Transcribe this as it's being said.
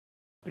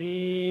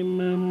प्रेम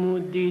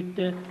मुदित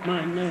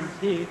मन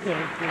से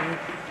कहो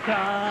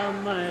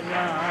Ram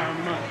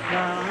Ram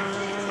Ram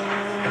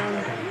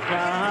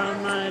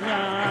Ram Ram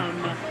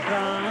Ram Ram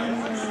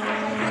Ram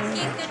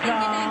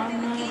Ram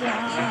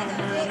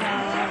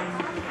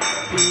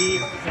Shri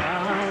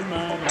Ram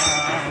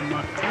Ram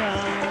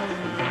Ram.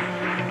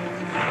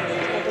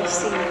 Let us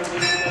see.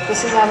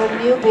 This is our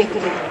new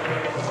bakery.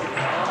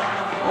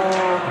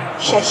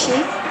 Shashi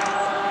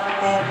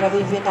and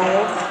Ravi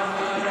Vinayak.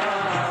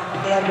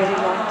 They are very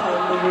long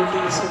time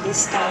devotees. So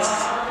this time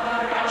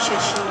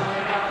Shashi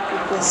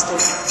requested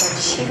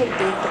that she will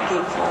bake the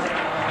cake for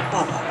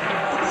Baba.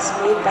 It is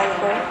made by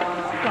her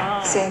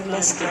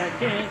stainless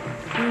cake.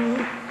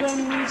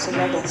 So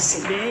let us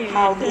see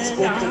how this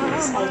bakery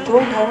is. I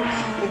told her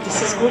that this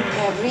is good.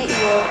 Every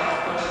year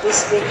this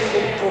bakery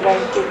will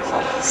provide cake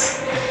for us.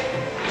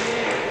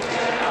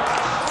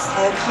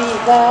 Happy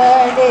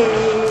birthday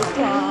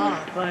to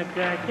you.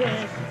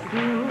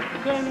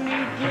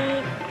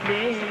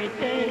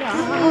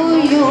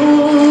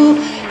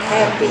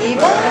 Happy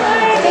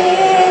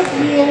birthday,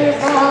 dear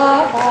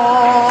Baba.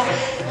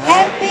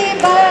 Happy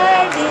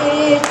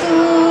birthday to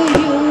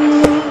you.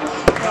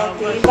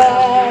 Happy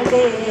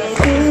birthday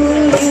to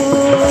you.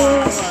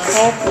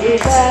 Happy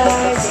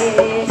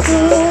birthday to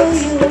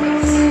you.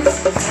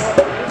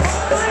 Happy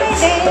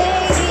birthday,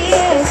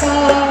 dear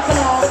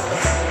Baba.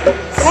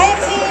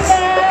 Happy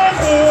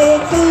birthday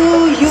to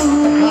you. Happy birthday to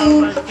you.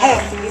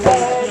 Happy birthday.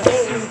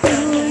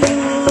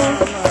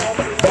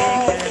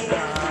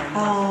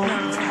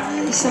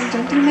 Is some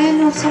gentleman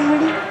or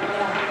somebody?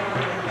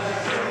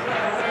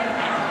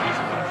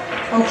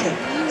 Okay.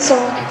 So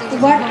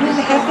what will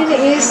happen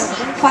is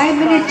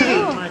 5-minute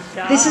treat.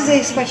 This is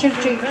a special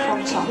treat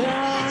from Swami.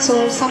 So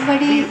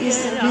somebody is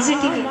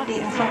visiting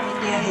India from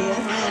India here,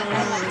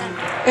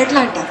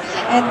 Atlanta,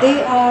 and they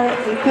are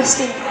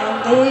requesting, and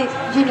they,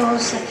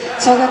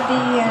 Sagandi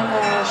and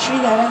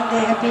Sridharan,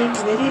 they have been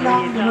very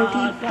long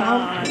devotee,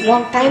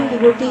 long time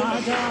devotee,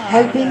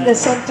 helping the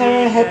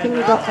center, helping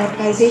the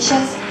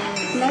organization.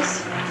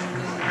 Plus,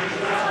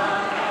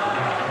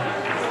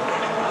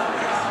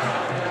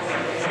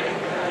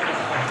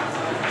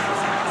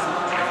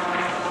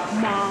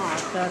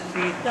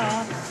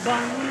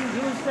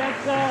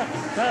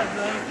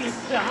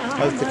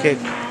 how's the cake?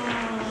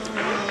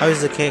 How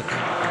is the cake?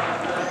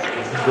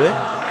 Good?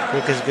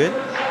 Cake is good?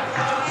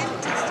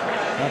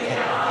 Okay.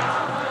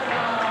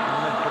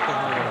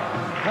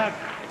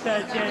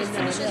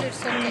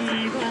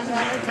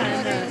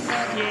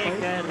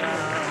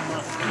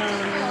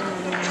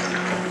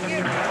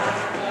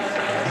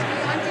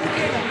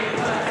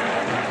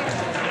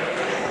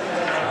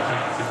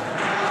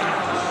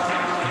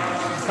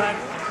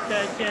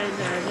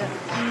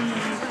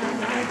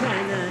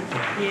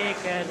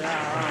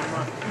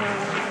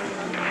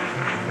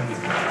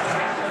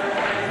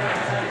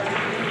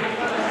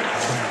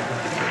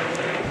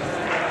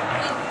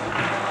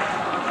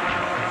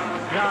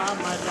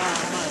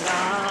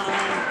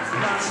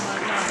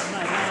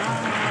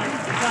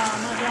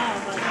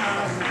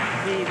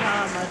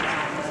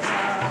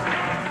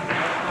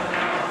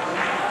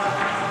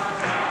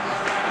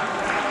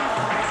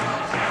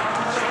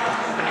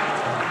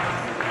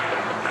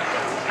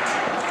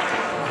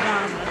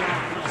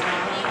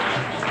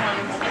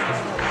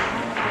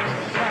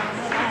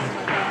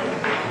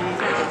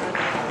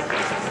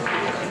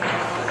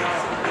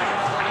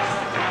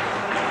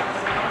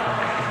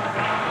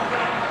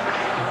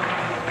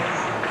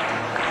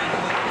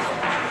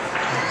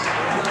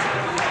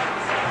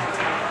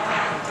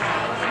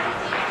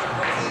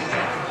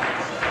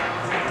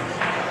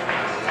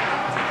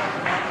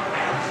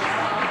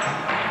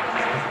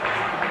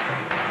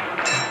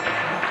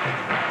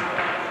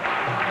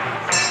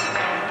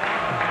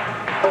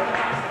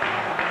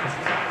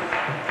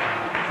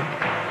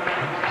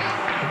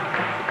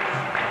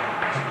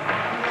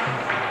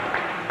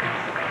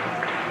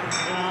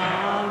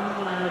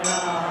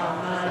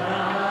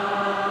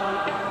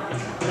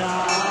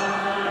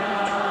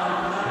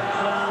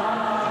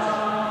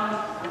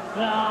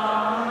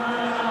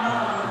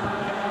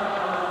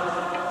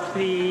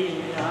 Free.